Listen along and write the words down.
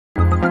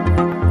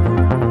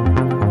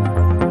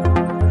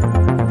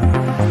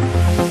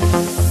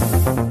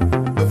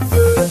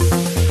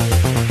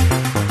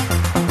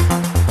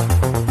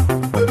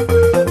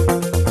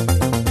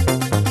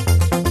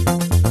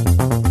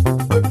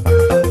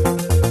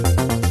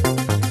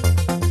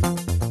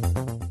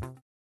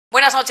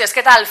Buenas noches,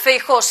 ¿qué tal?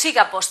 Feijóo sigue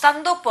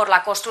apostando por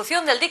la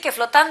construcción del dique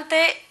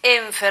flotante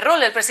en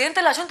Ferrol. El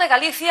presidente de la Xunta de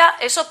Galicia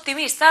es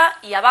optimista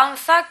y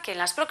avanza que en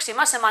las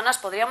próximas semanas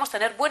podríamos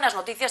tener buenas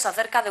noticias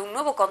acerca de un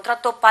nuevo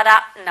contrato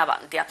para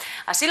Navantia.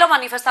 Así lo ha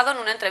manifestado en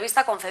una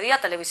entrevista concedida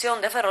a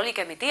Televisión de Ferrol y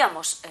que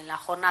emitíamos en la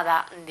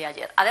jornada de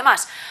ayer.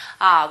 Además,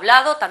 ha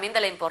hablado también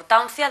de la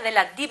importancia de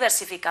la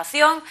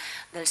diversificación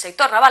del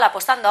sector naval,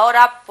 apostando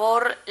ahora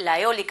por la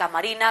eólica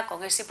marina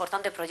con ese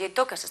importante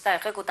proyecto que se está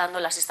ejecutando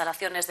en las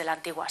instalaciones de la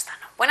antigua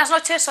Astano. Buenas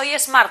noches, hoy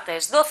es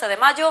martes 12 de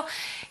mayo,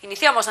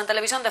 iniciamos en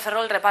Televisión de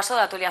Ferrol el repaso de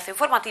la actualidad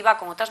informativa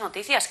con otras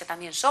noticias que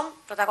también son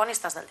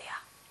protagonistas del día.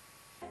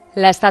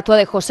 La estatua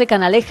de José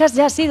Canalejas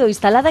ya ha sido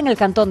instalada en el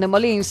cantón de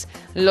Molins.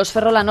 Los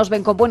ferrolanos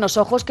ven con buenos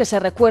ojos que se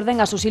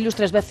recuerden a sus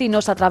ilustres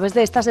vecinos a través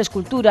de estas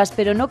esculturas,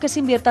 pero no que se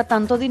invierta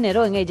tanto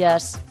dinero en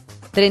ellas.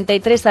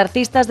 33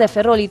 artistas de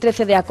Ferrol y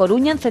 13 de A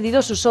Coruña han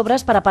cedido sus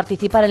obras para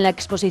participar en la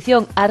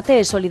exposición Arte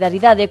e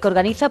Solidaridade que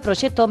organiza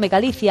Proxecto Home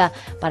Galicia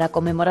para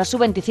conmemorar su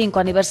 25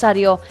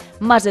 aniversario.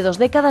 Más de 2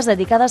 décadas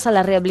dedicadas a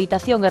la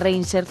rehabilitación y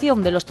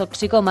reinserción de los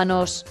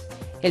toxicómanos.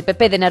 El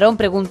PP de Narón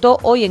preguntó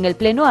hoy en el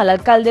Pleno al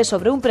alcalde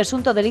sobre un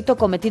presunto delito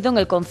cometido en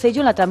el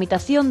concello en la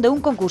tramitación de un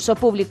concurso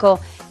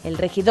público. El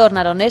regidor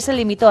naronés se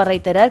limitó a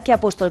reiterar que ha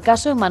puesto el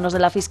caso en manos de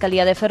la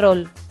Fiscalía de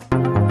Ferrol.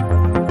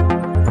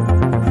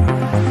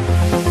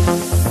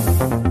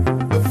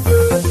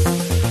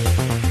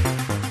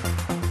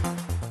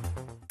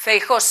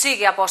 Feijóo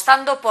sigue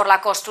apostando por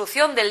la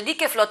construcción del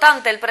dique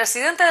flotante. El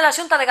presidente de la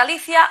Xunta de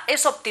Galicia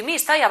es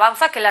optimista y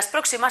avanza que en las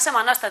próximas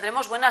semanas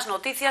tendremos buenas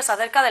noticias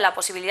acerca de la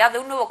posibilidad de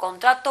un nuevo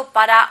contrato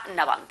para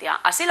Navantia.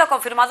 Así lo ha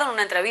confirmado en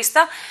una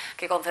entrevista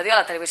que concedió a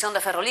la Televisión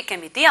de Ferrol y que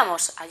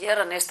emitíamos ayer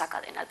en esta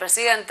cadena. El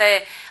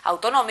presidente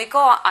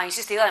autonómico ha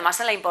insistido además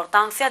en la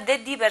importancia de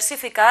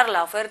diversificar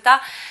la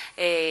oferta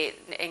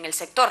en el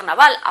sector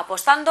naval,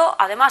 apostando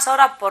además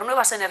ahora por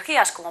nuevas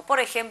energías, como por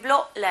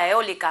ejemplo la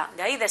eólica.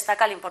 De ahí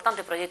destaca el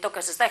importante proyecto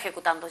que se está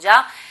ejecutando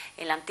ya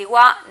en la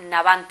antigua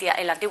Navantia,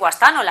 en la antigua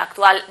Astano, la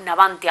actual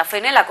Navantia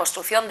Fene, la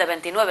construcción de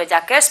 29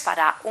 yaques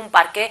para un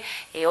parque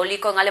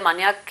eólico en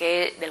Alemania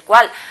del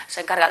cual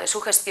se encarga de su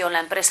gestión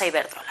la empresa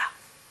Iberdrola.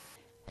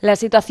 La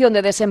situación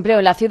de desempleo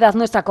en la ciudad,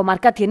 nuestra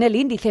comarca, tiene el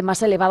índice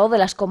más elevado de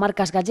las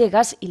comarcas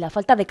gallegas y la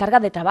falta de carga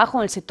de trabajo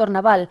en el sector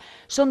naval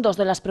son dos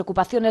de las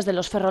preocupaciones de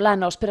los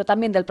ferrolanos, pero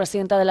también del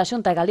presidente de la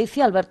Xunta de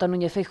Galicia, Alberto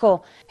Núñez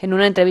Feijóo. En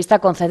una entrevista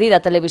concedida a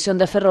Televisión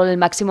de Ferrol, el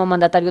máximo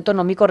mandatario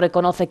autonómico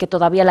reconoce que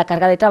todavía la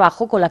carga de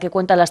trabajo con la que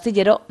cuenta el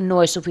astillero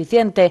no es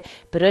suficiente,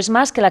 pero es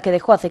más que la que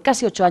dejó hace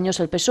casi 8 años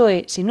el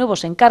PSOE, sin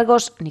nuevos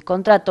encargos ni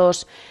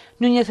contratos.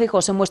 Núñez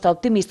Feijóo se muestra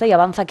optimista y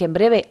avanza que en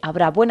breve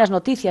habrá buenas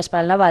noticias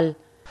para el naval.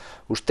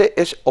 ¿Usted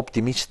es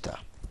optimista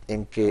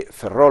en que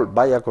Ferrol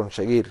vaya a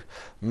conseguir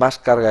más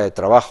carga de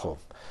trabajo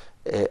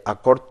a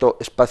corto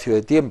espacio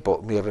de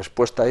tiempo? Mi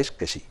respuesta es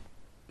que sí,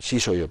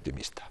 sí soy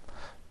optimista.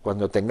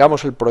 Cuando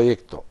tengamos el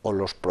proyecto o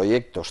los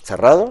proyectos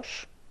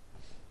cerrados,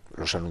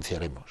 los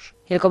anunciaremos.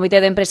 El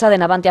comité de empresa de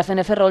Navantia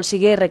Fene Ferrol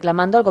sigue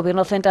reclamando al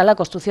Gobierno central la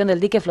construcción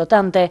del dique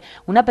flotante,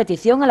 una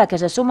petición a la que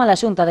se suma la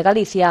Xunta de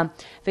Galicia.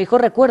 Feijóo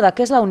recuerda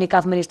que es la única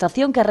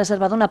administración que ha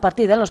reservado una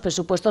partida en los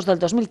presupuestos del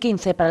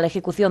 2015 para la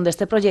ejecución de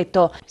este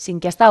proyecto,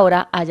 sin que hasta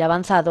ahora haya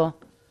avanzado.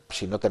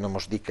 Si no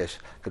tenemos diques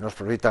que nos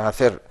permitan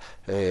hacer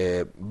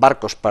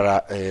barcos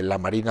para la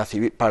Marina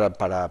Civil,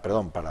 para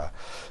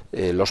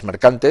los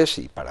mercantes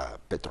y para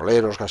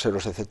petroleros,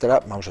 gaseros,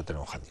 etcétera, vamos a tener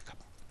un hándicap.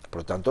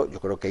 Por lo tanto, yo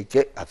creo que hay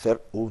que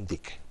hacer un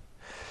dique.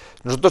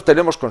 Nosotros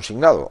tenemos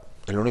consignado,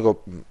 el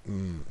único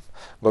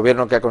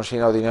gobierno que ha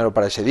consignado dinero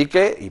para ese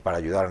dique y para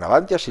ayudar a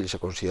Navantia, si se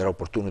considera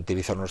oportuno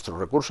utilizar nuestros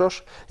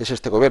recursos, es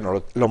este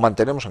gobierno, lo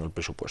mantenemos en el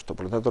presupuesto.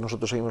 Por lo tanto,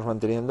 nosotros seguimos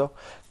manteniendo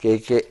que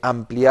hay que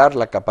ampliar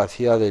la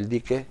capacidad del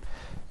dique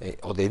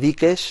o de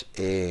diques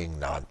en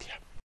Navantia.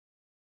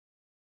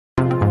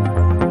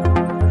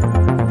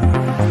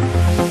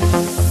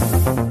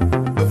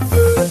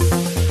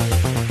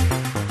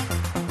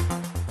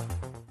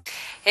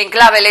 En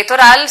clave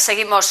electoral,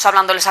 seguimos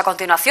hablándoles a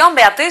continuación.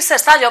 Beatriz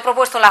Estallo ha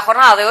propuesto en la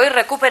jornada de hoy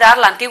recuperar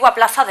la antigua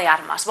plaza de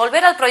armas,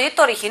 volver al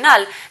proyecto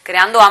original,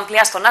 creando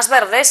amplias zonas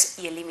verdes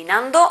y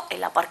eliminando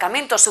el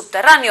aparcamiento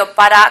subterráneo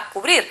para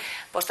cubrir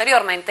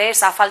posteriormente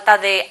esa falta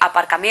de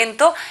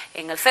aparcamiento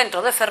en el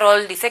centro de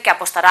Ferrol. Dice que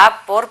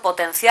apostará por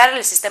potenciar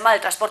el sistema de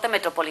transporte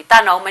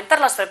metropolitano, aumentar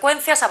las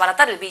frecuencias,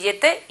 abaratar el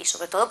billete y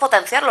sobre todo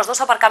potenciar los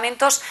 2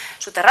 aparcamientos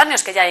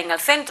subterráneos que ya hay en el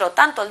centro,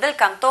 tanto el del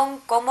Cantón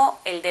como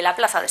el de la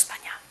Plaza de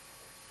España.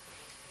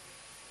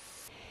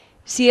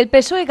 Si el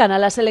PSOE gana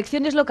las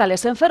elecciones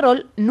locales en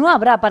Ferrol, no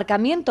habrá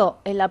aparcamiento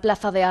en la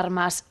Plaza de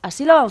Armas.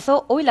 Así lo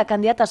avanzó hoy la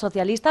candidata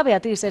socialista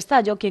Beatriz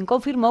Estallo, quien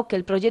confirmó que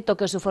el proyecto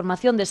que su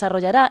formación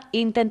desarrollará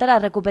intentará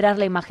recuperar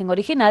la imagen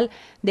original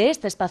de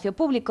este espacio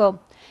público.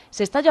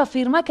 Estallo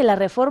afirma que la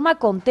reforma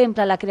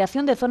contempla la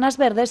creación de zonas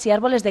verdes y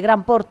árboles de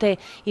gran porte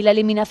y la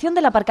eliminación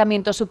del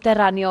aparcamiento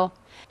subterráneo.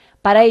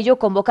 Para ello,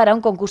 convocará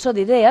un concurso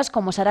de ideas,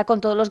 como se hará con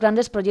todos los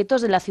grandes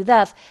proyectos de la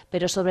ciudad,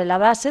 pero sobre la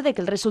base de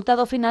que el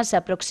resultado final se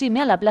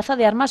aproxime a la Plaza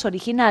de Armas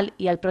original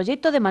y al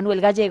proyecto de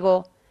Manuel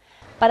Gallego.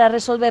 Para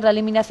resolver la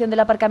eliminación del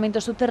aparcamiento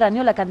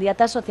subterráneo, la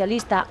candidata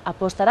socialista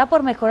apostará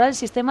por mejorar el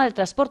sistema del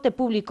transporte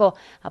público,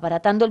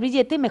 abaratando el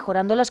billete y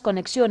mejorando las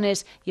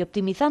conexiones y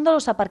optimizando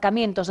los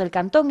aparcamientos del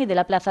Cantón y de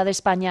la Plaza de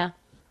España.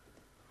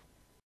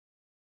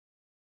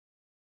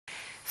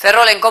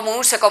 Ferrol en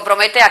Común se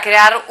compromete a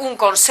crear un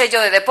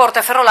Consello de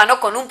Deporte ferrolano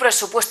con un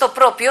presupuesto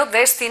propio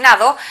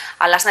destinado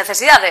a las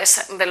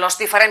necesidades de los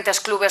diferentes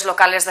clubes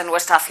locales de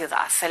nuestra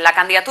ciudad. La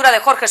candidatura de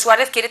Jorge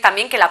Suárez quiere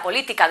también que la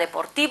política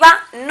deportiva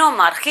no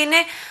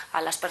margine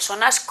a las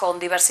personas con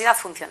diversidad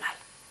funcional.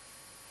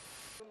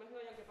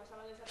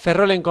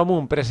 Ferrol en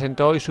Común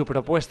presentó hoy su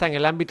propuesta en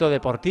el ámbito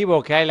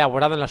deportivo que ha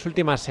elaborado en las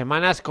últimas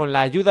semanas con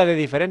la ayuda de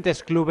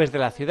diferentes clubes de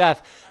la ciudad.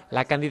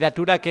 La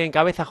candidatura que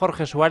encabeza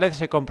Jorge Suárez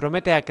se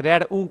compromete a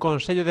crear un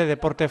Consello de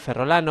Deporte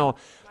ferrolano,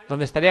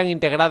 donde estarían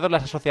integrados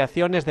las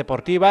asociaciones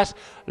deportivas,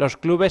 los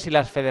clubes y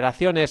las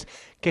federaciones,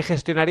 que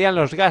gestionarían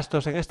los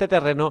gastos en este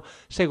terreno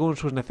según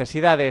sus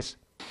necesidades.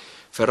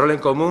 Ferrol en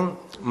Común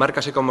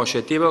márcase como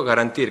objetivo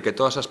garantir que a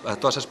todas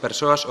as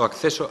persoas o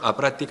acceso á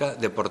práctica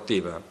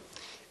deportiva,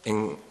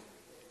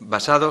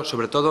 basado,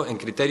 sobre todo,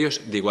 en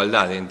criterios de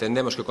igualdade.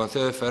 Entendemos que o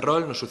Concello de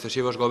Ferrol, nos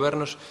sucesivos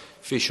gobernos,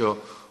 fixo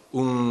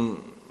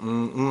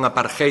un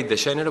apartheid de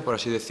xénero, por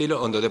así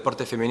decirlo, onde o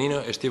deporte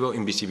femenino estivo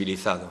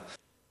invisibilizado.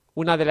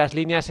 Una de las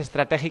líneas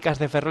estratégicas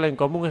de Ferrol en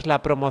Común es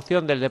la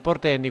promoción del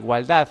deporte en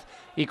igualdad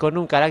y con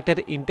un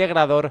carácter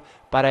integrador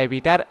para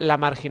evitar la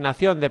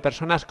marginación de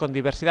personas con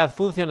diversidad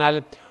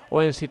funcional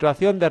o en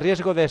situación de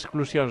riesgo de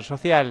exclusión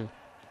social.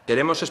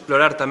 Queremos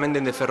explorar tamén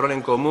dende Ferrol en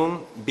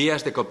Común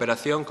vías de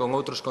cooperación con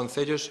outros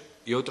concellos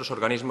e outros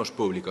organismos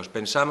públicos.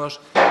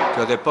 Pensamos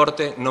que o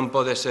deporte non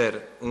pode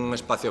ser un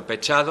espacio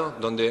pechado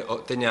onde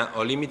teña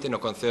o límite no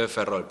Concello de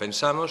Ferrol.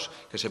 Pensamos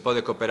que se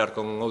pode cooperar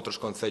con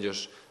outros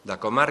concellos da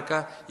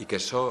comarca e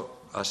que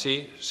só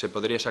así se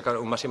podría sacar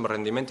un máximo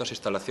rendimento ás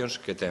instalacións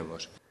que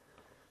temos.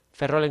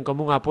 Ferrol en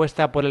Común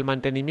apuesta por el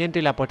mantenimiento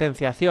y la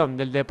potenciación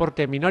del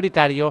deporte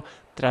minoritario,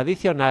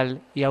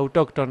 tradicional y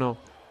autóctono.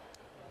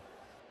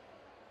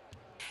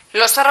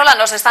 Los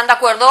ferrolanos están de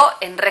acuerdo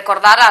en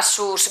recordar a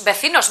sus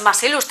vecinos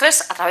más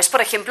ilustres a través, por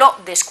ejemplo,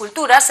 de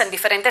esculturas en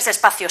diferentes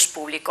espacios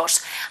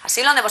públicos.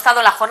 Así lo han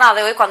demostrado en la jornada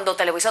de hoy cuando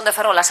Televisión de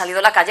Ferrol ha salido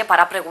a la calle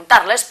para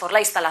preguntarles por la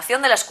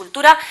instalación de la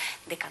escultura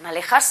de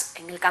Canalejas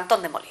en el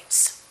Cantón de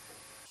Molins.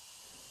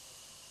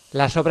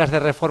 Las obras de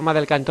reforma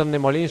del Cantón de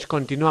Molins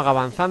continúan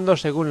avanzando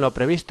según lo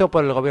previsto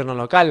por el gobierno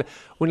local.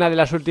 Una de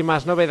las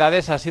últimas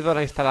novedades ha sido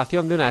la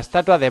instalación de una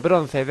estatua de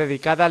bronce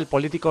dedicada al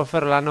político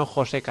ferrolano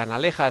José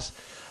Canalejas.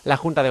 La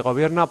Junta de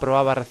Gobierno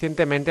aprobaba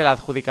recientemente la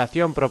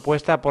adjudicación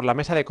propuesta por la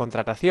mesa de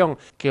contratación,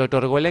 que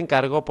otorgó el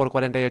encargo por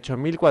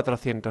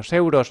 48.400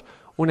 euros,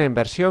 una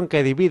inversión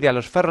que divide a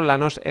los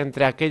ferrolanos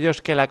entre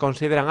aquellos que la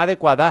consideran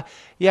adecuada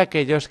y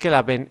aquellos que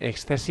la ven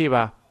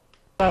excesiva.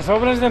 Las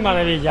obras de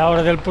maravilla,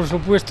 ahora del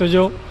presupuesto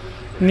yo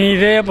ni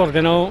idea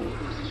porque no,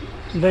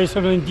 de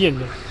eso no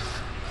entiendo.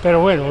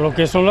 Pero bueno, lo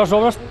que son las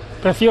obras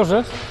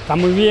preciosas, está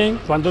muy bien,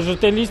 cuando eso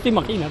esté listo,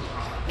 imagínate,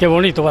 qué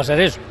bonito va a ser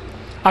eso,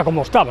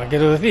 como estaba,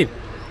 quiero decir.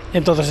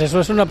 Entonces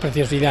eso es una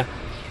preciosidad.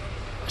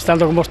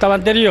 Estando como estaba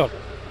anterior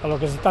a lo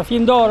que se está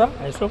haciendo ahora,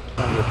 eso.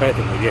 Me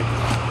parece muy bien.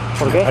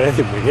 ¿Por qué? Me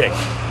parece muy bien.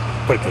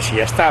 Porque si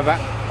ya estaba,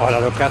 ahora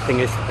lo que hacen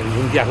es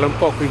limpiarla un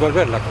poco y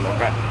volverla a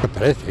colocar. Me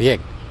parece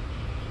bien.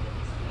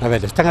 A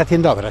ver, están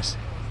haciendo obras.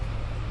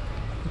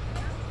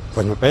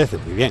 Pues me parece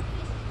muy bien.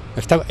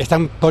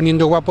 Están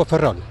poniendo guapo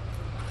Ferrol.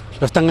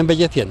 Lo están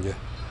embelleciendo.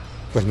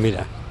 Pues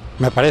mira,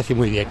 me parece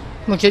muy bien.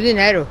 Mucho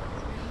dinero.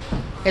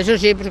 Eso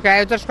sí, porque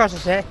hay otras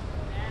cosas, ¿eh?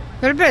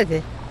 ¿No le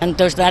parece?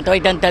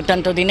 Hay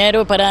tanto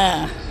dinero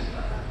para,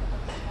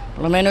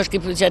 por lo menos, que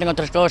pusieran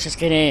otras cosas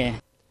que...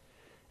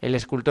 El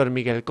escultor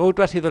Miguel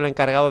Couto ha sido el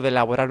encargado de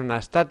elaborar una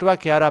estatua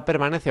que ahora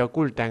permanece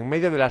oculta en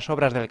medio de las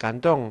obras del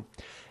cantón.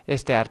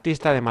 Este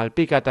artista de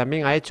Malpica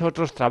también ha hecho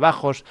otros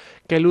trabajos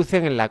que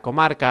lucen en la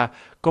comarca,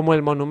 como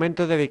el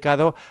monumento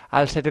dedicado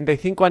al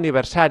 75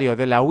 aniversario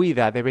de la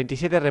huida de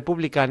 27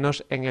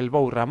 republicanos en el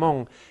Bou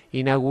Ramón,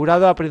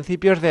 inaugurado a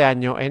principios de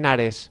año en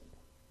Ares.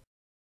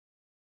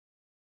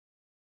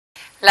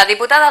 La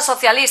diputada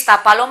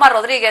socialista Paloma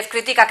Rodríguez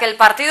critica que el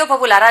Partido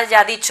Popular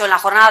haya dicho en la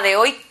jornada de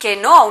hoy que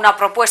no a una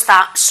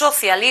propuesta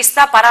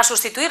socialista para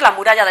sustituir la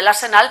muralla del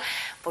Arsenal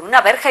por una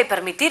verja y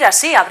permitir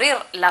así abrir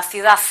la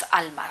ciudad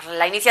al mar.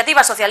 La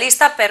iniciativa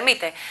socialista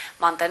permite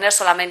mantener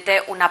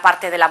solamente una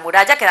parte de la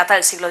muralla que data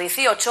del siglo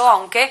XVIII,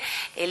 aunque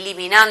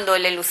eliminando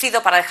el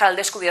enlucido para dejar al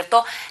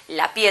descubierto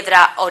la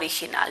piedra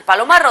original.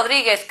 Paloma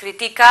Rodríguez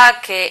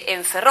critica que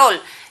en Ferrol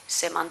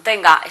se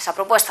mantenga esa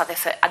propuesta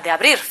de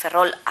abrir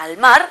Ferrol al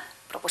mar,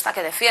 propuesta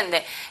que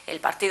defiende el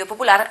Partido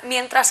Popular,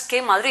 mientras que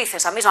en Madrid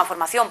esa misma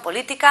formación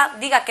política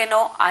diga que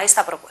no a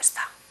esta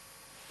propuesta.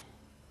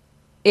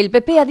 El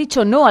PP ha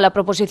dicho no a la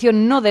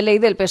proposición no de ley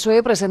del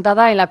PSOE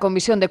presentada en la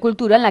Comisión de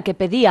Cultura, en la que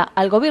pedía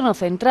al Gobierno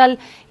central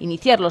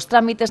iniciar los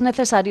trámites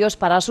necesarios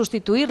para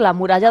sustituir la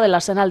muralla del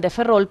Arsenal de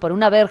Ferrol por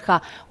una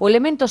verja o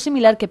elemento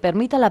similar que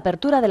permita la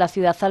apertura de la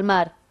ciudad al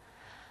mar.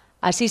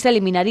 Así se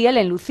eliminaría el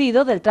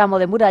enlucido del tramo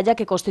de muralla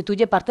que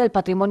constituye parte del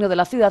patrimonio de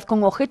la ciudad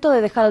con objeto de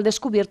dejar al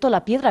descubierto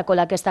la piedra con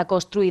la que está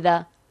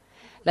construida.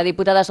 La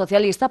diputada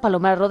socialista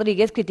Palomar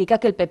Rodríguez critica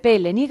que el PP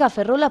le niega a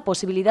Ferrol la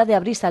posibilidad de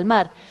abrirse al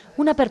mar,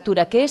 una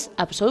apertura que es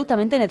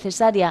absolutamente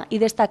necesaria, y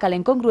destaca la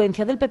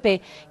incongruencia del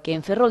PP, que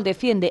en Ferrol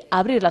defiende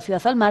abrir la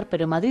ciudad al mar,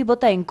 pero en Madrid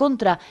vota en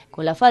contra,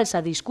 con la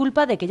falsa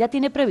disculpa de que ya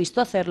tiene previsto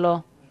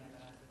hacerlo.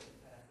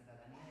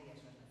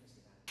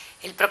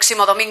 El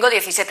próximo domingo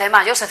 17 de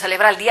mayo se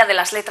celebra el Día de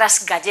las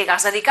Letras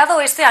Gallegas,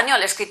 dedicado este año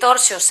al escritor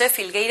Xosé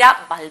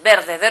Filgueira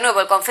Valverde. De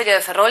nuevo, el Concello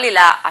de Ferrol y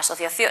la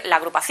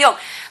agrupación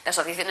de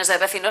asociaciones de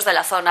vecinos de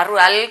la zona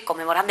rural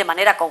conmemoran de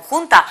manera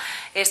conjunta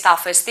esta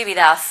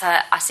festividad,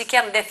 así que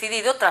han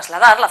decidido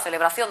trasladar la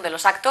celebración de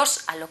los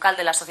actos al local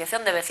de la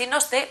Asociación de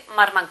Vecinos de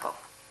Marmancón.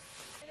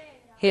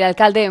 El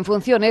alcalde en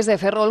funciones de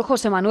Ferrol,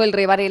 José Manuel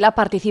Rey Varela,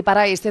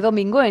 participará este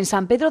domingo en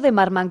San Pedro de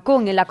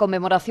Marmancón en la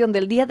conmemoración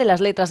del Día de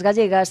las Letras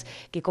Gallegas,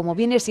 que, como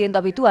viene siendo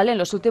habitual en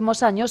los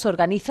últimos años,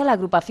 organiza la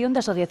agrupación de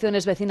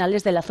asociaciones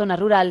vecinales de la zona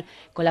rural,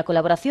 con la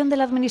colaboración de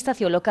la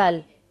administración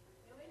local.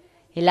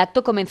 El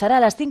acto comenzará a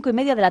las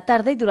 5:30 de la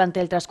tarde y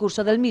durante el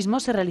transcurso del mismo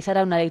se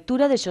realizará una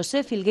lectura de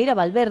Xosé Filgueira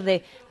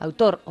Valverde,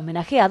 autor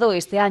homenajeado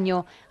este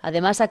año.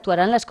 Además,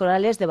 actuarán las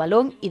corales de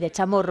Balón y de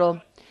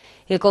Chamorro.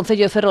 El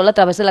Concello de Ferrol, a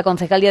través de la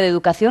Concejalía de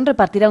Educación,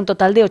 repartirá un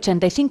total de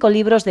 85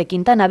 libros de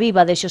Quintana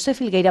Viva de Xosé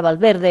Filgueira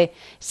Valverde.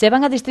 Se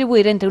van a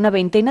distribuir entre una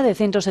veintena de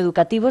centros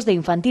educativos de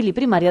infantil y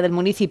primaria del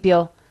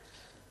municipio.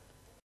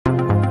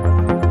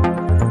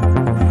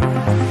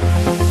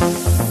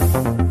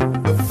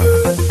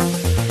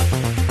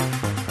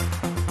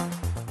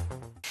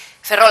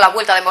 Ferrol ha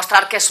vuelto a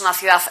demostrar que es una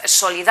ciudad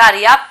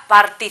solidaria,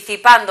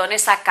 participando en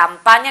esa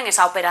campaña, en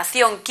esa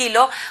operación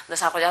Kilo,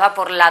 desarrollada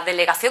por la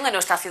delegación en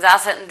nuestra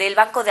ciudad del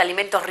Banco de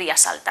Alimentos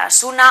Rías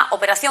Altas. Una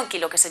operación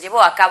Kilo que se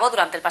llevó a cabo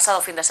durante el pasado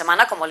fin de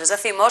semana, como les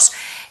decimos,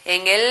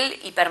 en el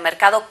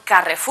hipermercado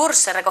Carrefour.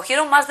 Se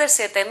recogieron más de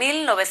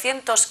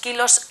 7.900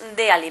 kilos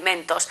de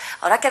alimentos.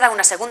 Ahora queda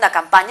una segunda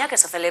campaña que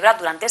se celebra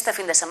durante este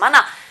fin de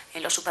semana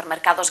en los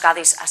supermercados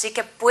Gadis, así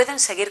que pueden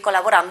seguir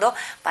colaborando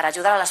para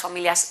ayudar a las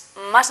familias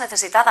más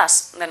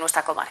necesitadas de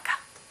nuestra comarca.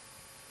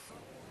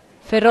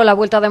 Ferrol ha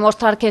vuelto a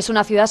demostrar que es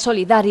una ciudad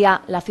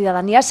solidaria. La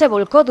ciudadanía se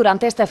volcó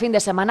durante este fin de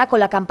semana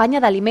con la campaña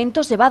de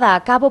alimentos llevada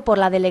a cabo por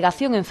la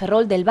delegación en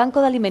Ferrol del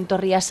Banco de Alimentos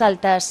Rías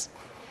Altas.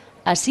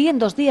 Así, en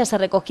 2 días se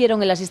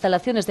recogieron en las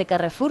instalaciones de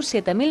Carrefour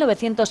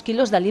 7.900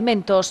 kilos de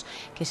alimentos,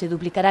 que se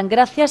duplicarán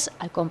gracias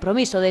al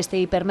compromiso de este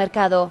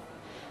hipermercado.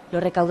 Lo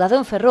recaudado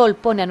en Ferrol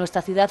pone a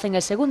nuestra ciudad en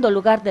el segundo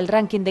lugar del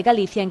ranking de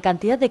Galicia en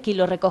cantidad de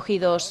kilos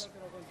recogidos.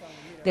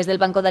 Desde el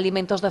Banco de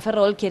Alimentos de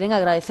Ferrol quieren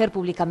agradecer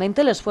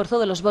públicamente el esfuerzo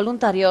de los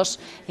voluntarios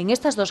en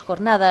estas 2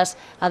 jornadas,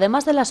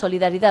 además de la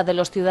solidaridad de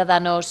los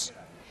ciudadanos.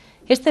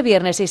 Este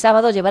viernes y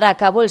sábado llevará a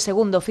cabo el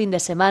segundo fin de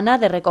semana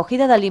de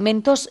recogida de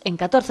alimentos en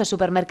 14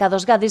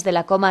 supermercados Gadis de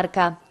la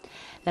comarca.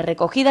 La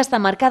recogida está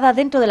marcada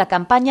dentro de la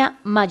campaña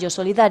Mayo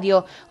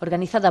Solidario,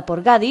 organizada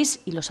por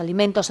Gadis, y los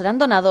alimentos serán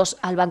donados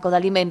al Banco de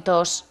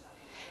Alimentos.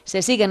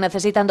 Se siguen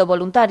necesitando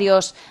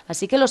voluntarios,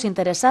 así que los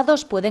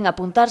interesados pueden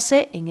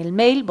apuntarse en el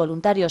mail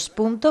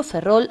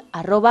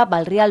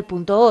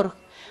voluntarios.ferrol@valrial.org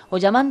o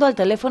llamando al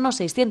teléfono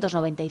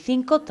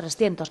 695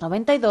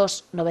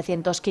 392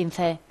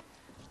 915.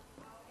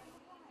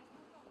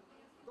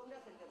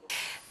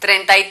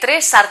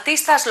 33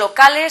 artistas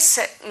locales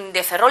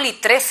de Ferrol y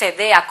 13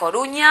 de A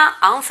Coruña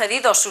han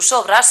cedido sus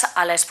obras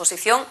a la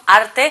exposición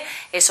Arte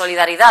e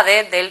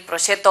Solidaridade del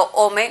proxecto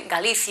Home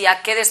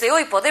Galicia, que desde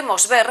hoy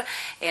podemos ver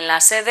en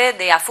la sede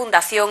de a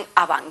Fundación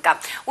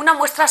Abanca. Una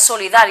muestra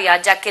solidaria,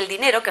 ya que el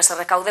dinero que se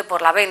recaude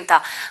por la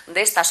venta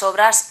de estas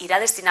obras irá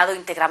destinado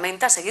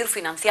íntegramente a seguir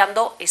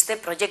financiando este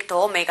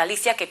proyecto Home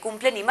Galicia, que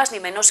cumple ni más ni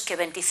menos que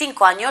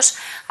 25 años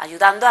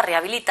ayudando a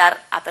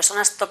rehabilitar a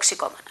personas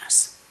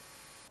toxicómanas.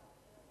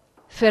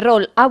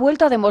 Ferrol ha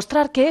vuelto a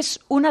demostrar que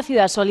es una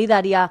ciudad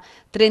solidaria.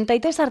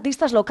 33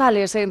 artistas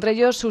locales, entre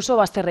ellos Suso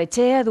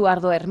Basterrechea,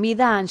 Eduardo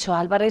Hermida, Anxo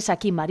Álvarez,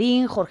 Aquí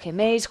Marín, Jorge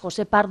Meis,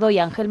 José Pardo y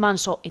Ángel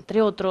Manso,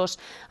 entre otros,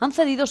 han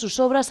cedido sus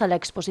obras a la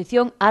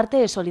exposición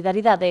Arte e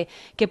Solidaridade,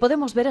 que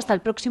podemos ver hasta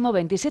el próximo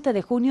 27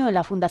 de junio en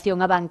la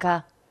Fundación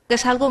Abanca.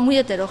 Es algo muy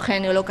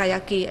heterogéneo lo que hay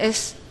aquí,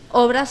 es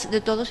obras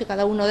de todos y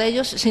cada uno de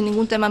ellos, sin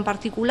ningún tema en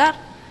particular,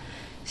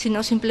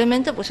 sino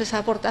simplemente pues esa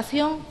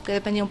aportación que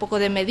dependía un poco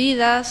de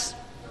medidas,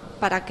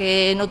 para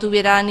que no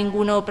tuviera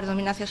ninguna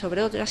predominancia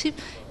sobre otro, así,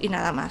 y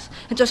nada más.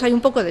 Entonces hay un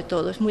poco de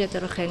todo, es muy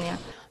heterogénea.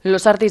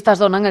 Los artistas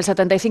donan el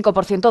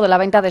 75% de la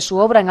venta de su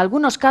obra, en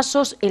algunos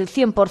casos el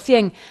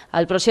 100%,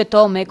 al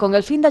proyecto Home, con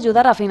el fin de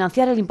ayudar a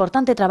financiar el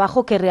importante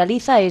trabajo que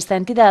realiza esta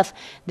entidad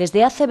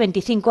desde hace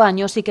 25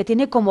 años y que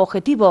tiene como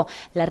objetivo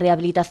la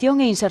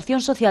rehabilitación e inserción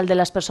social de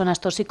las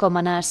personas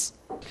toxicómanas.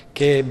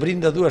 que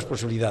brinda dúas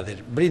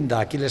posibilidades. Brinda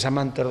a aqueles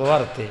amantes do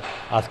arte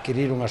a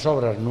adquirir unhas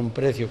obras nun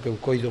precio que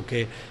eu coido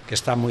que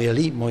está moi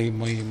ali,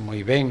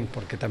 moi ben,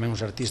 porque tamén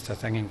os artistas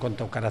ten en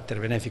conta o carácter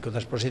benéfico da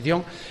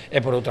exposición,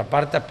 e por outra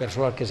parte a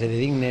persoa que se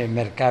dedigne a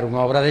mercar unha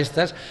obra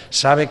destas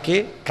sabe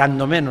que,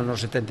 cando menos no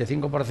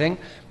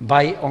 75%,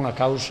 vai a unha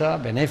causa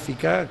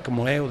benéfica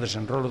como é o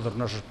desenrolo dos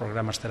nosos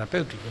programas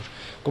terapéuticos.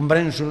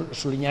 Convén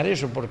suliñar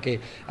eso porque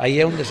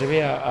aí é onde se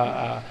ve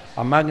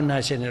a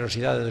magna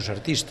generosidade dos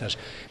artistas.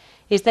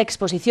 Esta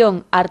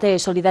exposición, Arte e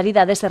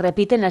Solidaridade, se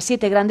repite en las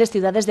 7 grandes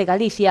ciudades de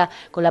Galicia,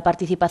 con la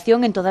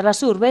participación en todas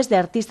las urbes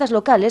de artistas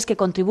locales que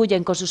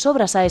contribuyen con sus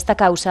obras a esta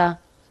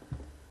causa.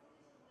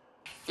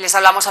 Les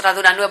hablamos ahora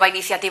de una nueva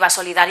iniciativa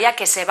solidaria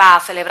que se va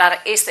a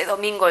celebrar este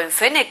domingo en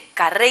Fene,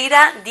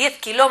 carreira 10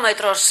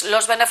 kilómetros.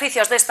 Los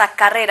beneficios de esta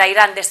carrera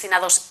irán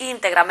destinados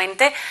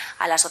íntegramente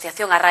a la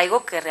Asociación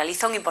Arraigo, que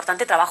realiza un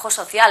importante trabajo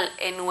social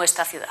en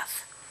nuestra ciudad.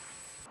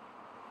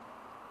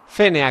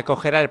 Fene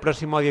acogerá el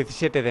próximo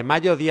 17 de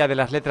mayo, Día de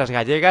las Letras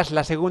Gallegas,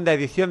 la segunda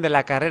edición de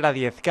la carrera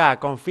 10K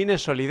con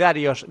fines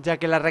solidarios, ya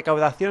que la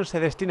recaudación se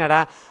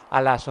destinará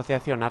a la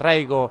Asociación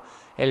Arraigo.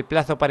 El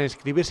plazo para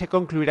inscribirse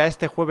concluirá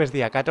este jueves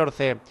día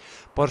 14.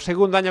 Por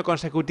segundo año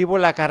consecutivo,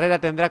 la carrera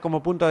tendrá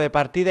como punto de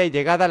partida y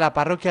llegada la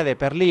parroquia de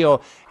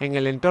Perlío, en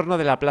el entorno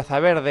de la Plaza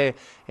Verde.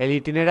 El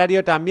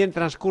itinerario también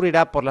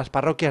transcurrirá por las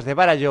parroquias de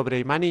Barallobre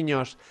y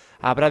Maniños.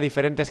 Habrá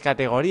diferentes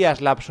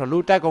categorías, la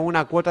absoluta con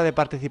una cuota de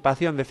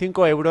participación de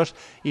 5 euros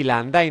y la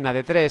andaina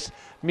de 3,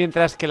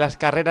 mientras que las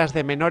carreras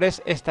de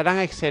menores estarán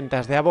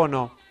exentas de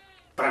abono.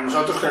 Para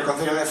nosotros, que el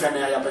Concello de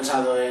Fene haya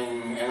pensado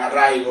en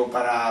Arraigo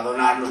para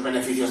donar los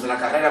beneficios de la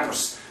carrera,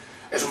 pues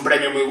es un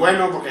premio muy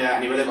bueno porque a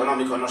nivel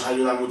económico nos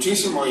ayuda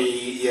muchísimo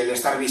y el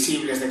estar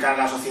visibles de cara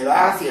a la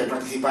sociedad y el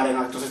participar en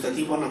actos de este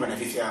tipo nos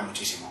beneficia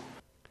muchísimo.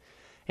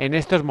 En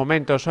estos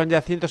momentos son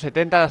ya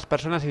 170 las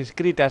personas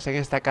inscritas en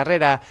esta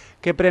carrera,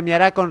 que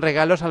premiará con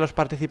regalos a los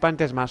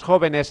participantes más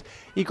jóvenes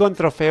y con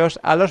trofeos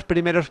a los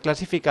primeros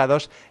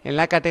clasificados en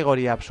la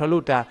categoría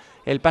absoluta.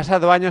 El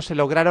pasado año se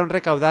lograron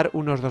recaudar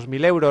unos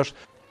 2.000 euros,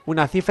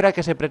 una cifra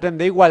que se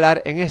pretende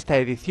igualar en esta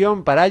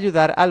edición para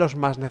ayudar a los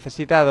más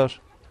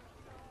necesitados.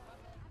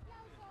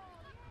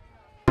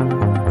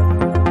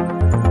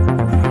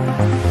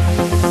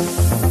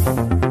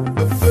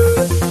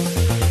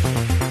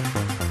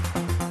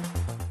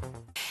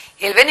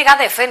 El BNG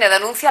de Fene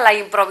denuncia la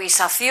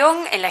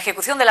improvisación en la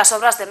ejecución de las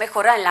obras de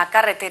mejora en la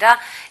carretera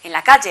en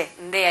la calle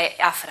de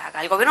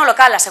Afraga. El gobierno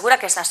local asegura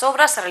que estas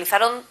obras se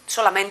realizaron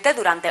solamente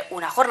durante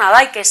una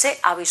jornada y que se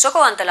avisó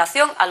con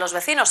antelación a los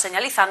vecinos,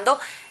 señalizando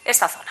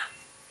esta zona.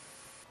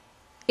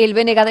 El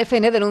BNG de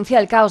Fene denuncia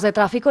el caos de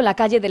tráfico en la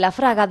calle de la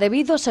Fraga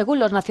debido, según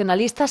los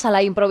nacionalistas, a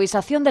la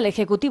improvisación del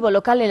Ejecutivo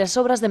local en las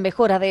obras de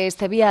mejora de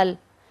este vial.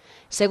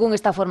 Según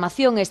esta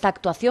formación, esta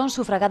actuación,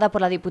 sufragada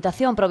por la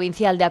Diputación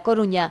Provincial de A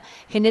Coruña,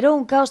 generó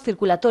un caos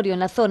circulatorio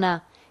en la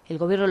zona. El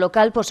gobierno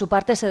local, por su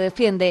parte, se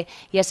defiende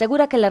y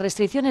asegura que las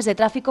restricciones de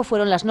tráfico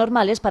fueron las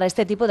normales para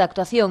este tipo de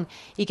actuación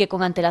y que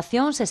con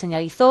antelación se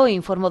señalizó e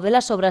informó de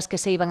las obras que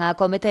se iban a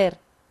acometer.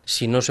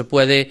 Si no se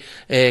puede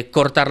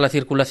cortar la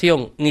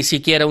circulación ni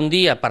siquiera un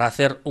día para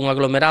hacer un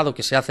aglomerado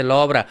que se hace la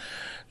obra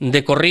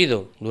de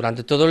corrido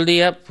durante todo el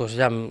día, pues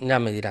ya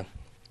me dirán.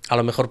 A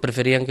lo mejor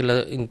preferían que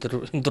la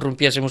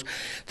interrumpiésemos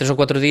 3 o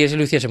 4 días y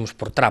lo hiciésemos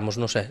por tramos,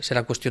 no sé,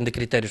 será cuestión de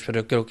criterios,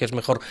 pero creo que es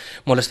mejor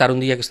molestar un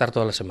día que estar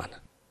toda la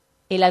semana.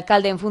 El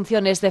alcalde en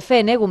funciones de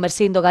Fene,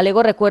 Gumersindo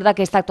Galego, recuerda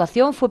que esta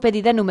actuación fue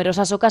pedida en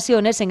numerosas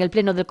ocasiones en el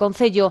Pleno del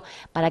Concello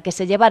para que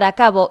se llevara a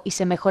cabo y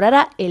se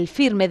mejorara el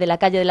firme de la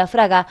calle de la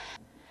Fraga,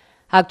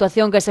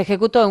 actuación que se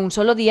ejecutó en un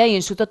solo día y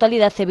en su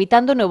totalidad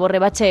evitando nuevos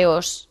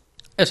rebacheos.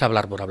 Es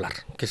hablar por hablar,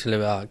 ¿qué se le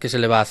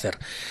va a hacer?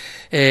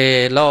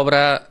 La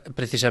obra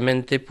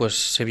precisamente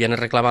pues se viene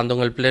reclamando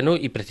en el Pleno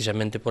y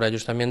precisamente por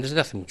ellos también desde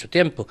hace mucho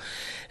tiempo.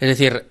 Es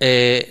decir,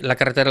 la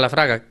carretera de la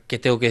Fraga, que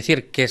tengo que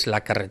decir que es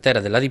la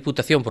carretera de la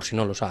Diputación, por si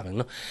no lo saben,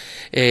 ¿no?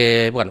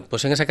 Bueno,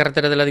 pues en esa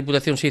carretera de la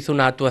Diputación se hizo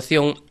una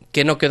actuación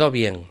que no quedó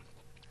bien.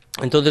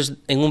 Entonces,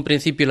 en un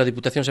principio la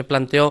Diputación se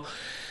planteó,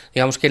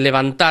 digamos, que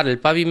levantar el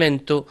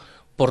pavimento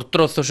por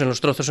trozos en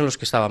los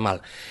que estaba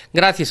mal.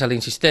 Gracias a la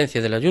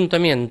insistencia del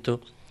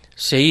Ayuntamiento,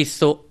 se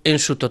hizo en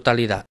su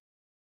totalidad.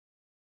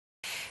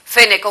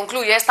 Fene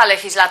concluye esta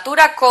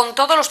legislatura con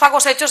todos los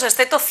pagos hechos,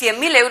 excepto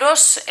 100.000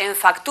 euros en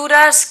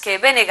facturas que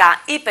BNG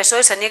y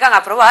PSOE se niegan a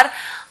aprobar,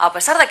 a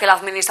pesar de que la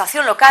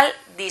administración local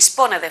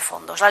dispone de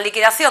fondos. La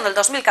liquidación del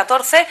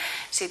 2014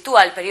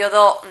 sitúa el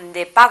periodo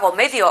de pago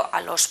medio a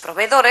los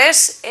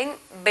proveedores en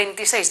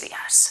 26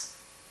 días.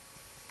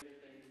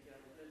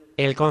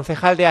 El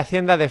concejal de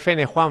Hacienda de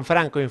Fene, Juan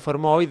Franco,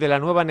 informó hoy de la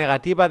nueva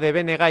negativa de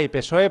BNG y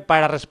PSOE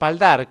para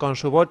respaldar con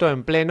su voto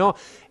en pleno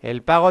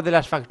el pago de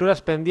las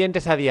facturas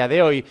pendientes a día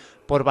de hoy,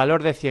 por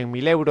valor de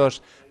 100.000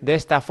 euros. De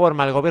esta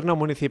forma, el gobierno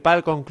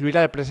municipal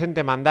concluirá el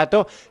presente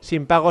mandato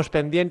sin pagos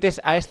pendientes,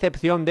 a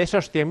excepción de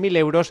esos 100.000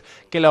 euros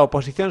que la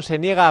oposición se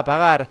niega a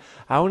pagar,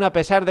 aún a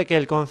pesar de que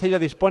el concello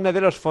dispone de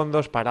los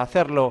fondos para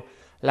hacerlo.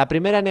 La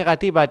primera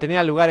negativa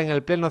tenía lugar en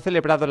el pleno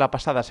celebrado la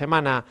pasada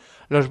semana.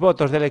 Los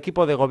votos del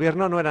equipo de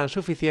gobierno no eran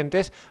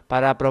suficientes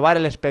para aprobar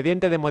el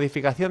expediente de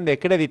modificación de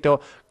crédito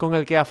con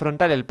el que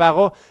afrontar el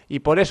pago y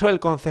por eso el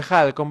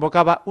concejal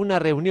convocaba una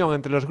reunión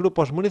entre los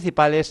grupos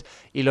municipales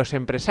y los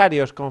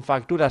empresarios con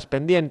facturas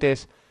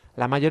pendientes.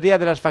 La mayoría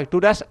de las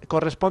facturas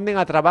corresponden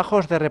a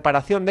trabajos de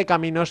reparación de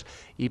caminos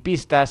y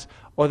pistas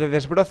o de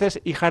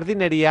desbroces y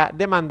jardinería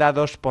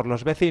demandados por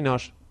los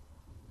vecinos.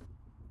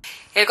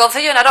 El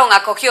Concello de Narón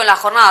acogió en la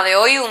jornada de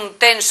hoy un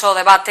tenso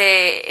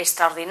debate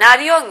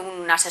extraordinario, en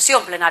una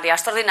sesión plenaria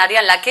extraordinaria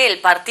en la que el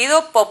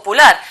Partido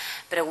Popular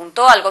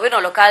preguntó al gobierno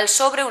local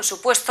sobre un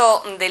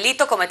supuesto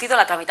delito cometido en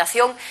la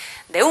tramitación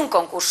de un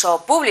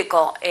concurso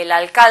público. El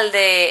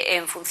alcalde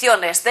en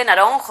funciones de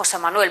Narón, José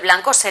Manuel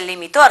Blanco, se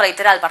limitó a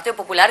reiterar al Partido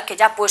Popular que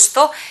ya ha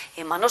puesto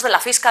en manos de la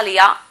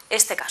Fiscalía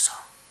este caso.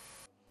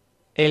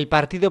 El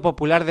Partido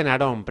Popular de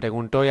Narón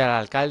preguntó hoy al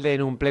alcalde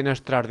en un pleno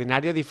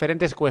extraordinario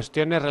diferentes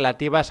cuestiones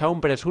relativas a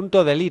un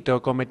presunto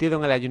delito cometido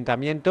en el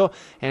ayuntamiento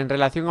en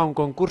relación a un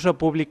concurso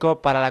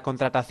público para la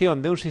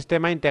contratación de un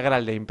sistema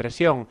integral de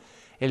impresión.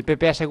 El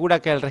PP asegura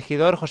que el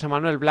regidor José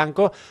Manuel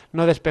Blanco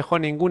no despejó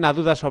ninguna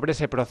duda sobre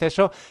ese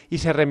proceso y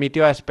se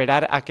remitió a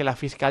esperar a que la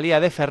Fiscalía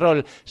de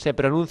Ferrol se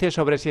pronuncie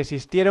sobre si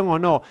existieron o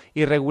no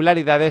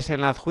irregularidades en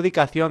la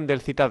adjudicación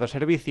del citado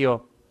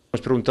servicio.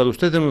 Hemos preguntado,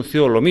 ¿usted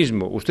denunció lo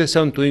mismo? ¿Usted se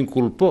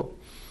autoinculpó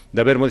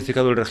de haber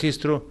modificado el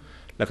registro?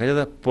 La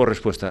callada por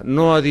respuesta.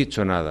 No ha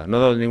dicho nada, no ha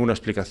dado ninguna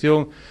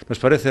explicación. Nos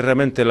parece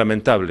realmente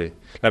lamentable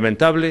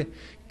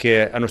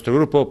que a nuestro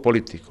grupo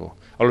político,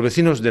 a los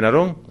vecinos de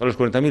Narón, a los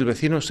 40.000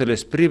 vecinos, se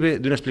les prive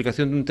de una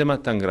explicación de un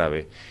tema tan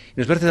grave. Y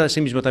nos parece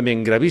asimismo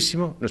también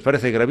gravísimo,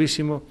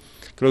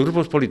 que los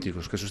grupos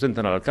políticos que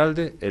sustentan al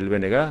alcalde, el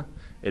BNG,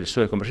 el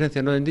PSOE con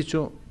presencia, no han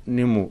dicho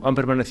ni mu, han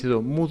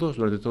permanecido mudos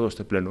durante todo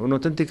este pleno. Una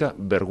auténtica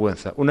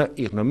vergüenza, una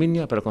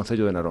ignominia para el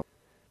Concello de Narón.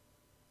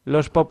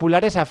 Los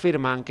populares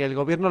afirman que el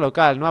gobierno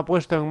local no ha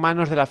puesto en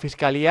manos de la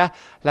Fiscalía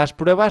las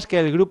pruebas que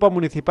el grupo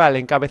municipal,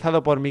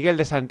 encabezado por Miguel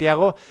de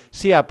Santiago,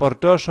 sí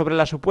aportó sobre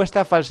la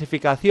supuesta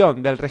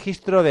falsificación del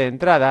registro de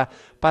entrada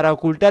para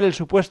ocultar el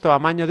supuesto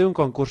amaño de un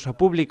concurso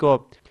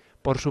público.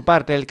 Por su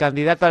parte, el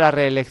candidato a la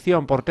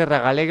reelección por Terra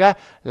Galega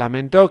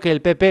lamentó que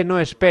el PP no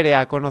espere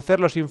a conocer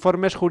los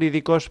informes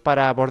jurídicos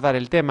para abordar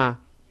el tema.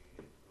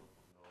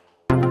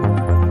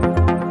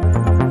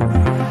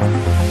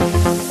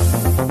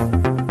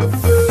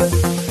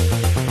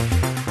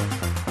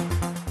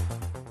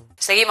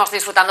 Seguimos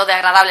disfrutando de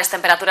agradables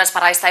temperaturas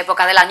para esta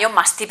época del año,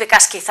 más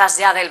típicas quizás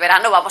ya del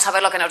verano. Vamos a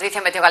ver lo que nos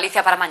dice Meteo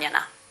Galicia para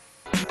mañana.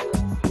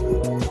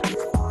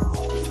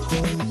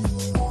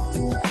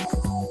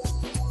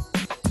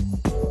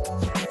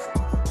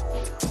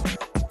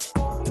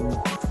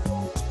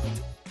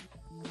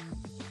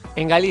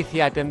 En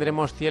Galicia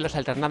tendremos cielos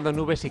alternando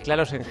nubes y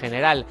claros en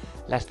general.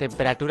 Las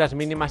temperaturas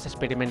mínimas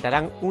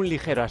experimentarán un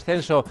ligero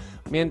ascenso,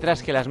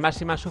 mientras que las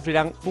máximas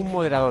sufrirán un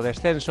moderado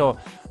descenso.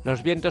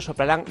 Los vientos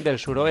soplarán del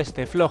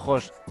suroeste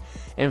flojos.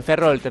 En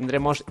Ferrol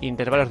tendremos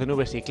intervalos de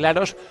nubes y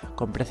claros,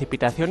 con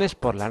precipitaciones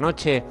por la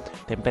noche,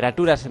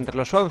 temperaturas entre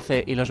los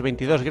 11 y los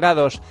 22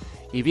 grados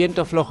y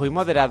viento flojo y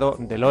moderado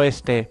del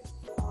oeste.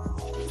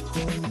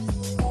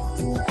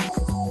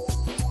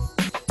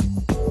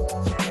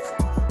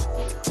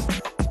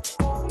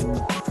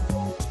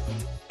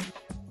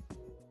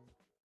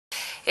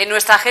 En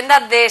nuestra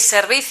agenda de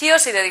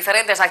servicios y de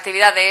diferentes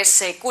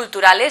actividades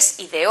culturales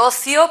y de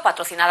ocio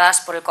patrocinadas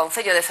por el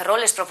Concello de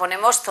Ferrol les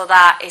proponemos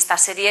toda esta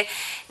serie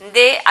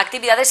de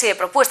actividades y de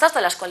propuestas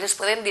de las cuales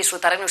pueden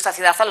disfrutar en nuestra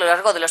ciudad a lo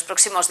largo de los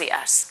próximos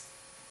días.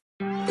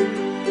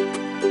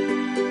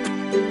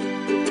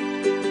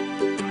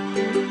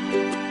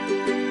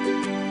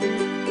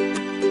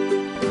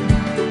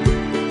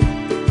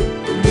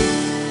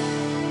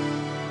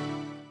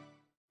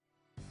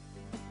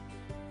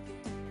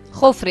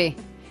 Jofre,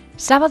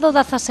 sábado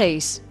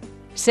 16,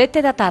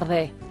 7 da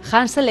tarde,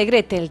 Hansel e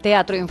Gretel,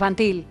 Teatro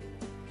Infantil.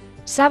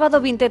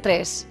 Sábado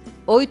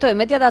 23,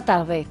 8:30 da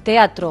tarde,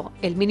 Teatro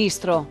El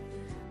Ministro.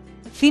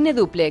 Cine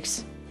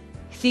Dúplex,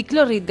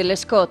 Ciclo Ridley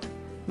Scott,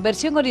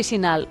 versión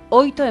original,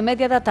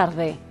 8:30 da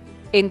tarde.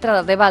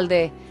 Entrada de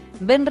balde,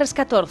 Venres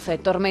 14,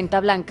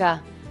 Tormenta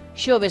Blanca.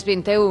 Xoves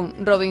 21,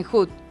 Robin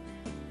Hood.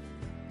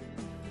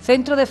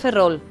 Centro de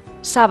Ferrol,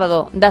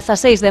 sábado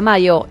 16 de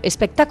maio,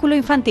 espectáculo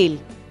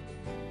infantil.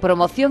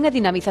 Promoción e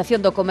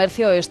dinamización do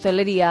comercio e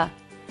hostelería.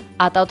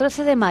 Ata o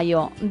 13 de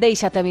maio,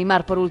 Déixate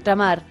mimar por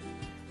ultramar.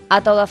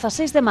 Ata o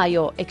 16 de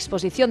maio,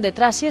 exposición de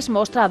traxes,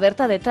 mostra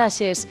aberta de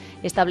traxes,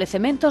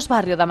 establecementos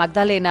Barrio da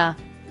Magdalena.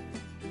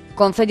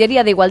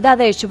 Concellería de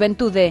Igualdade e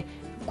Xuventude,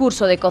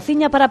 curso de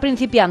cociña para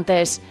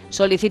principiantes,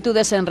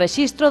 solicitudes en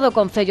rexistro do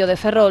Concello de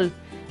Ferrol.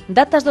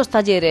 Datas dos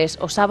talleres,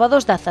 os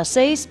sábados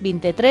 16,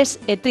 23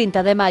 e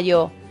 30 de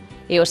maio.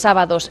 E os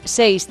sábados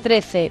 6,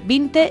 13,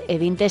 20 e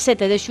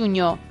 27 de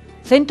xuño.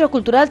 Centro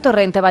Cultural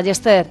Torrente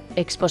Ballester,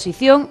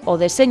 exposición O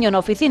deseño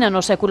na oficina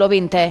no século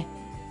XX.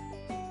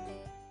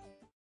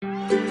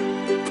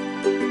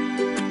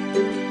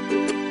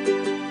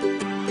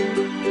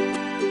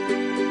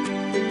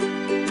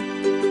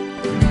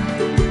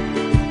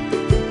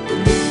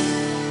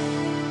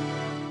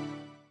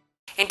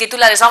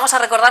 titulares vamos a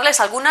recordarles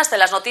algunas de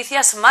las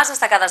noticias más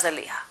destacadas del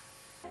día.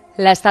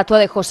 La estatua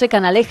de José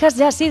Canalejas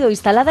ya ha sido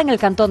instalada en el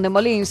cantón de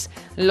Molins.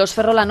 Los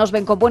ferrolanos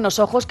ven con buenos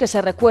ojos que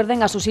se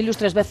recuerden a sus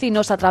ilustres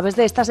vecinos a través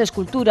de estas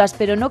esculturas,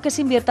 pero no que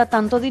se invierta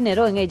tanto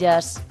dinero en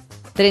ellas.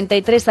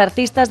 33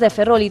 artistas de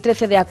Ferrol y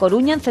 13 de A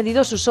Coruña han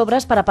cedido sus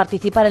obras para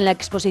participar en la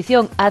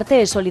exposición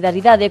Arte e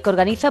Solidaridade que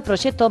organiza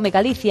Proxecto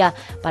Megalicia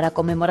para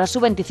conmemorar su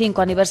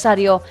 25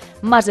 aniversario.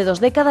 Más de 2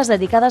 décadas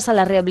dedicadas a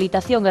la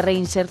rehabilitación y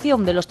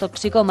reinserción de los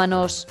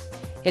toxicómanos.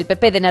 El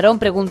PP de Narón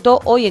preguntó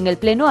hoy en el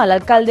Pleno al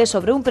alcalde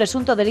sobre un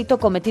presunto delito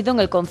cometido en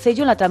el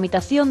concello en la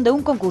tramitación de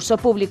un concurso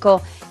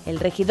público. El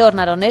regidor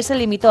naronés se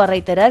limitó a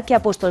reiterar que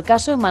ha puesto el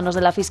caso en manos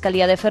de la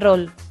Fiscalía de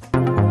Ferrol.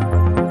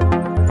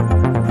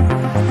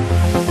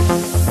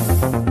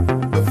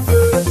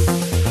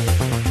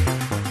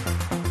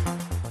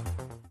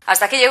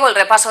 Hasta aquí llegó el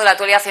repaso de la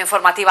actualidad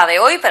informativa de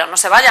hoy, pero no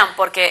se vayan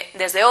porque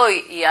desde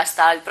hoy y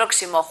hasta el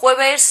próximo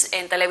jueves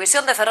en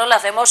Televisión de Ferrol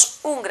hacemos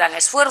un gran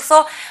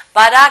esfuerzo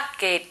para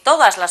que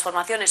todas las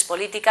formaciones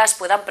políticas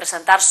puedan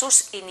presentar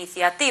sus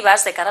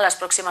iniciativas de cara a las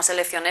próximas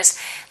elecciones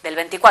del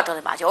 24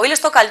 de mayo. Hoy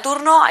les toca el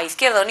turno a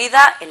Izquierda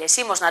Unida,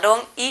 Eleximos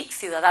Narón y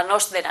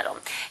Ciudadanos de Narón.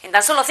 En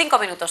tan solo 5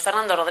 minutos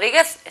Fernando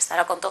Rodríguez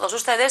estará con todos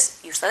ustedes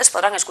y ustedes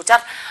podrán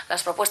escuchar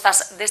las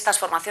propuestas de estas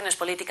formaciones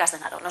políticas de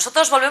Narón.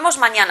 Nosotros volvemos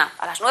mañana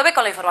a las 9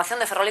 con la información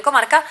de Ferrol y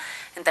Comarca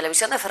en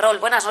Televisión de Ferrol.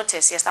 Buenas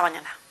noches y hasta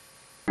mañana.